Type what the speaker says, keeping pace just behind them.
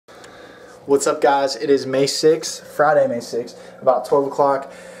What's up, guys? It is May 6th, Friday, May 6th, about 12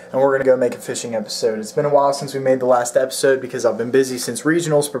 o'clock, and we're going to go make a fishing episode. It's been a while since we made the last episode because I've been busy since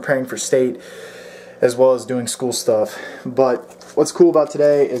regionals, preparing for state, as well as doing school stuff. But what's cool about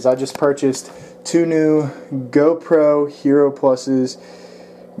today is I just purchased 2 new GoPro Hero Pluses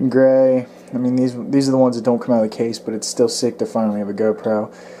in gray. I mean, these are the ones that don't come out of the case, but it's still sick to finally have a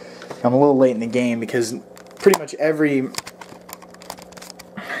GoPro. I'm a little late in the game because pretty much every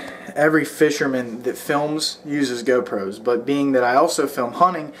fisherman that films uses GoPros, but being that I also film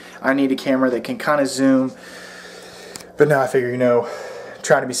hunting, I need a camera that can kind of zoom. But now I figure,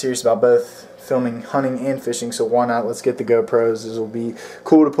 trying to be serious about both filming hunting and fishing, so why not? Let's get the GoPros. This will be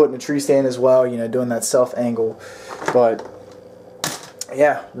cool to put in a tree stand as well, doing that self angle. But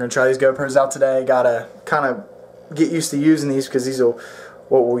yeah, we're gonna try these GoPros out today. Gotta kind of get used to using these because these are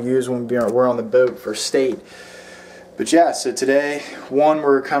what we'll use when we're on the boat for state. But yeah, so today,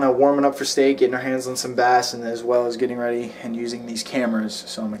 we're kind of warming up for state, getting our hands on some bass, and as well as getting ready and using these cameras.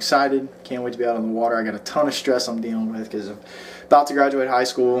 So I'm excited. Can't wait to be out on the water. I got a ton of stress I'm dealing with because I'm about to graduate high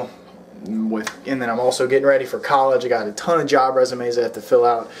school, and then I'm also getting ready for college. I got a ton of job resumes I have to fill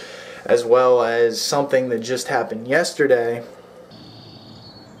out, as well as something that just happened yesterday.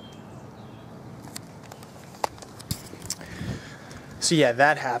 So yeah,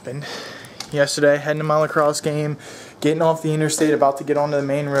 that happened yesterday, heading to my lacrosse game, getting off the interstate, about to get onto the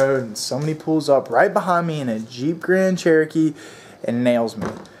main road, and somebody pulls up right behind me in a Jeep Grand Cherokee and nails me.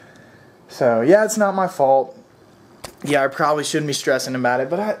 So yeah, it's not my fault. Yeah, I probably shouldn't be stressing about it,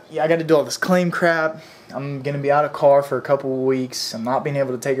 but I got to do all this claim crap. I'm going to be out of car for a couple of weeks. I'm not being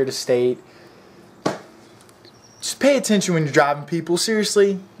able to take her to state. Just pay attention when you're driving, people.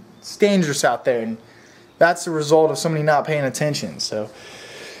 Seriously, it's dangerous out there, and that's the result of somebody not paying attention. So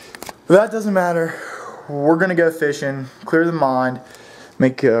but that doesn't matter. We're going to go fishing, clear the mind,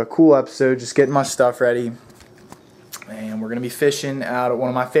 make a cool episode, just getting my stuff ready. And we're going to be fishing out at one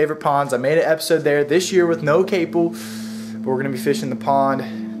of my favorite ponds. I made an episode there this year with no cable, but we're going to be fishing the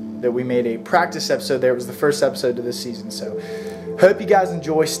pond that we made a practice episode there. It was the first episode of this season. So hope you guys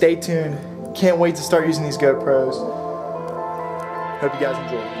enjoy. Stay tuned. Can't wait to start using these GoPros. Hope you guys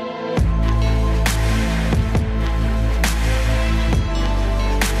enjoy.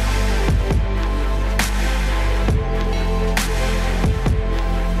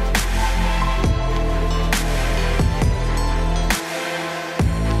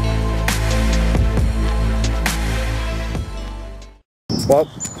 Well,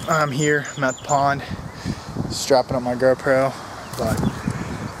 I'm here. I'm at the pond, strapping up my GoPro, but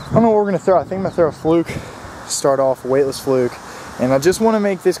I don't know what we're going to throw. I think I'm going to throw a fluke, start off a weightless fluke. And I just want to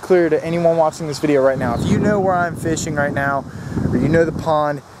make this clear to anyone watching this video right now. If you know where I'm fishing right now, or you know the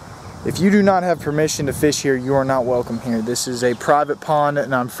pond, if you do not have permission to fish here, you are not welcome here. This is a private pond,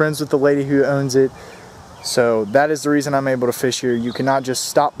 and I'm friends with the lady who owns it. So that is the reason I'm able to fish here. You cannot just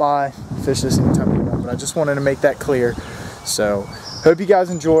stop by, fish this anytime you want. But I just wanted to make that clear. So hope you guys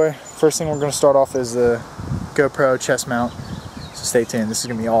enjoy. First thing we're going to start off is the GoPro chest mount. So stay tuned. This is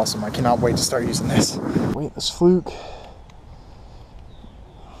going to be awesome. I cannot wait to start using this. Weightless fluke.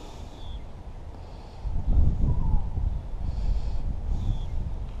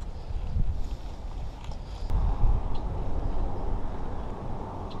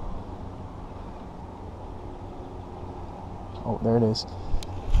 Oh, there it is.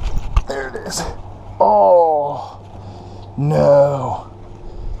 There it is. Oh! No,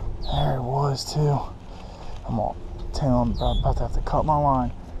 there it was too. I'm about to have to cut my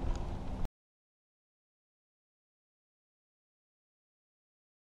line.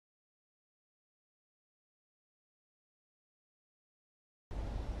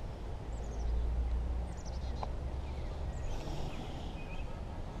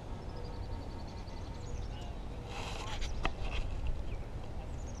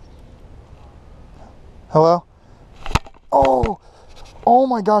 Hello? Oh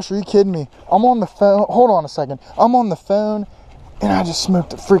my gosh, are you kidding me? I'm on the phone. Hold on a second. I'm on the phone and I just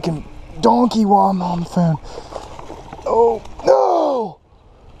smoked a freaking donkey while I'm on the phone. Oh, no!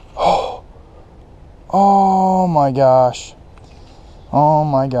 Oh my gosh. Oh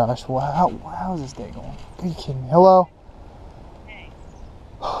my gosh. Wow, how is this day going? Are you kidding me? Hello? Hey.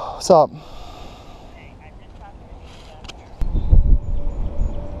 What's up? Hey, I just talked to you.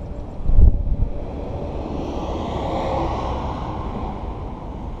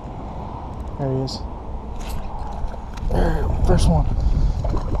 There he is. There, first one.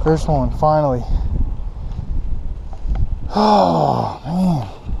 First one, finally. Oh, man.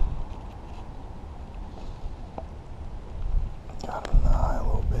 Got him in the eye a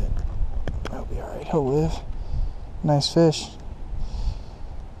little bit. He'll be alright. He'll live. Nice fish.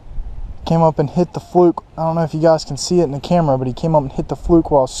 came up and hit the fluke. I don't know if you guys can see it in the camera, but he came up and hit the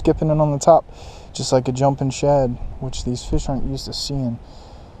fluke while skipping it on the top, just like a jumping shad, which these fish aren't used to seeing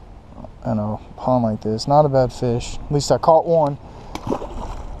in a pond like this. Not a bad fish. At least I caught one.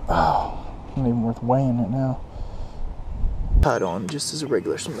 Oh, not even worth weighing it now. Tied on just as a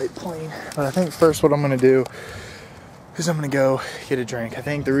regular swim-bait plane. But I think first what I'm gonna do is I'm gonna go get a drink. I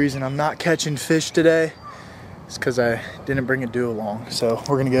think the reason I'm not catching fish today is because I didn't bring a dew along. So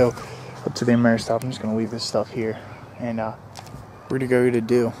we're gonna go up to the AmeriStop. I'm just gonna leave this stuff here, and we're gonna go get a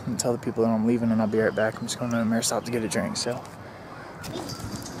dew and tell the people that I'm leaving, and I'll be right back. I'm just going to the AmeriStop to get a drink. So.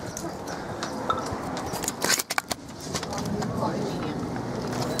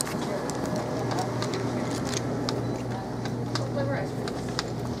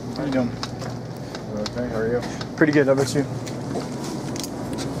 How you doing? Okay, how are you? Pretty good, how about you?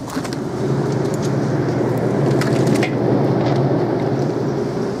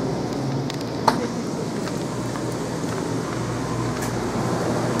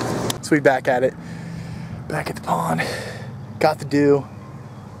 So we back at it. Back at the pond. Got the dew.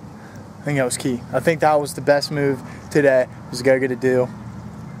 I think that was key. I think that was the best move today, was to go get a dew.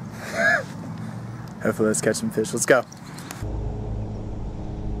 Hopefully let's catch some fish. Let's go.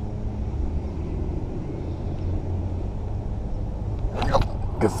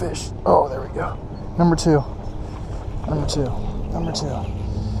 Good fish. Oh, there we go. Number two. Number two. Number two.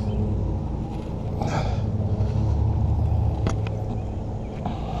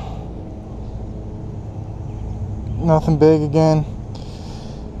 Nothing big again,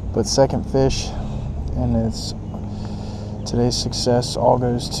 but second fish, and it's today's success all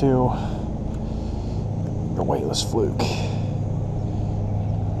goes to the weightless fluke.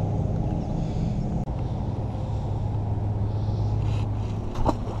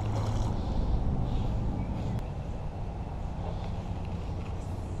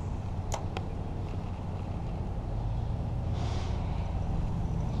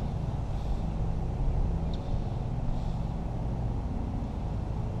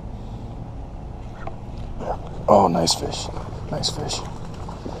 Oh, nice fish. Nice fish.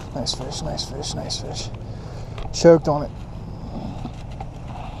 Nice fish, nice fish, nice fish. Choked on it.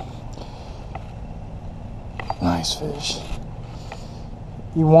 Nice fish.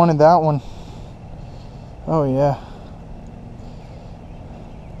 You wanted that one. Oh, yeah.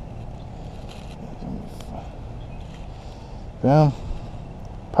 Boom.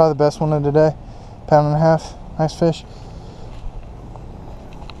 Probably the best one of the day. Pound and a half. Nice fish.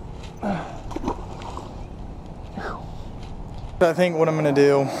 I think what I'm gonna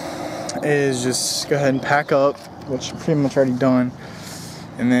do is just go ahead and pack up, which I'm pretty much already done,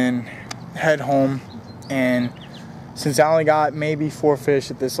 and then head home. And since I only got maybe 4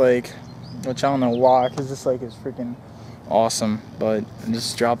 fish at this lake, which I don't know why, because this lake is freaking awesome, but I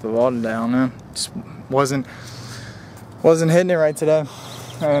just dropped the water down there. Just wasn't hitting it right today,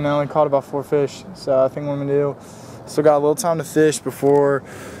 and I only caught about 4 fish. So I think what I'm gonna do, still got a little time to fish before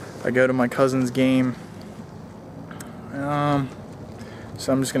I go to my cousin's game.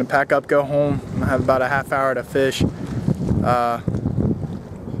 So I'm just gonna pack up, go home. I'm gonna have about a half hour to fish at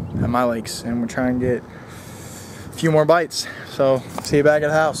my lakes, and we're trying to get a few more bites. So see you back at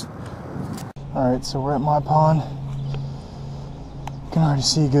the house. All right, so we're at my pond. You can already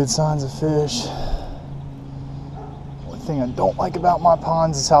see good signs of fish. One thing I don't like about my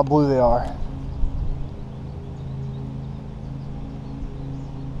ponds is how blue they are.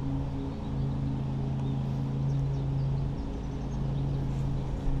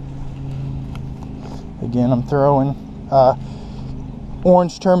 Again, I'm throwing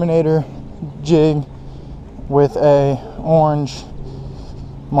orange Terminator jig with a orange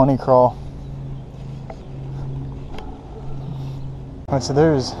money crawl. All right, so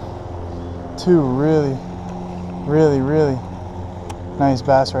there's 2 really nice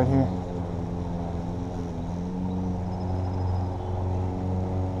bass right here.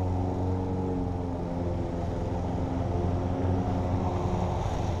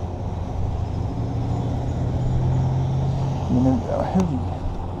 Heavy.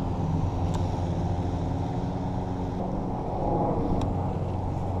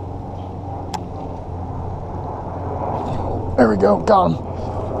 There we go. Got him.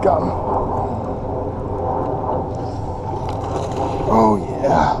 Got him. Oh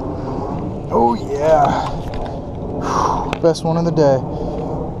yeah. Oh yeah. Best one of the day.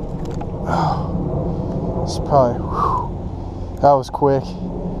 It's probably. That was quick.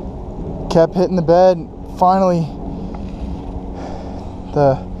 Kept hitting the bed. Finally,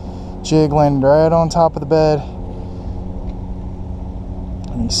 the jig landed right on top of the bed,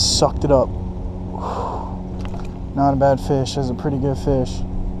 and he sucked it up. Not a bad fish. That's a pretty good fish.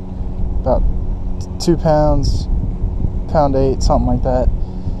 about 2 pounds, pound 8, something like that.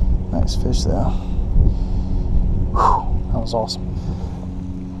 Nice fish though. Whew, that was awesome.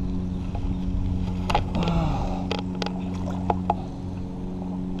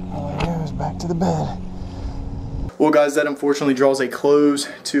 Oh, there goes back to the bed. Well guys, that unfortunately draws a close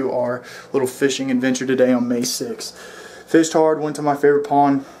to our little fishing adventure today on May 6th. Fished hard, went to my favorite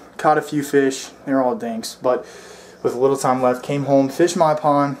pond, caught a few fish, they're all dinks, but with a little time left, came home, fished my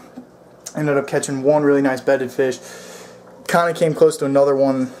pond, ended up catching one really nice bedded fish, kind of came close to another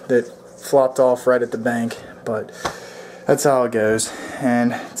one that flopped off right at the bank, but that's how it goes.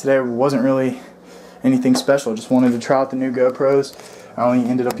 And today wasn't really anything special, just wanted to try out the new GoPros. I only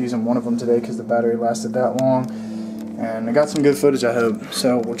ended up using one of them today because the battery lasted that long. And I got some good footage, I hope.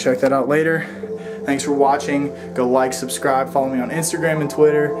 So we'll check that out later. Thanks for watching. Go like, subscribe, follow me on Instagram and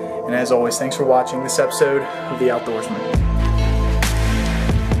Twitter. And as always, thanks for watching this episode of The Outdoorsmen.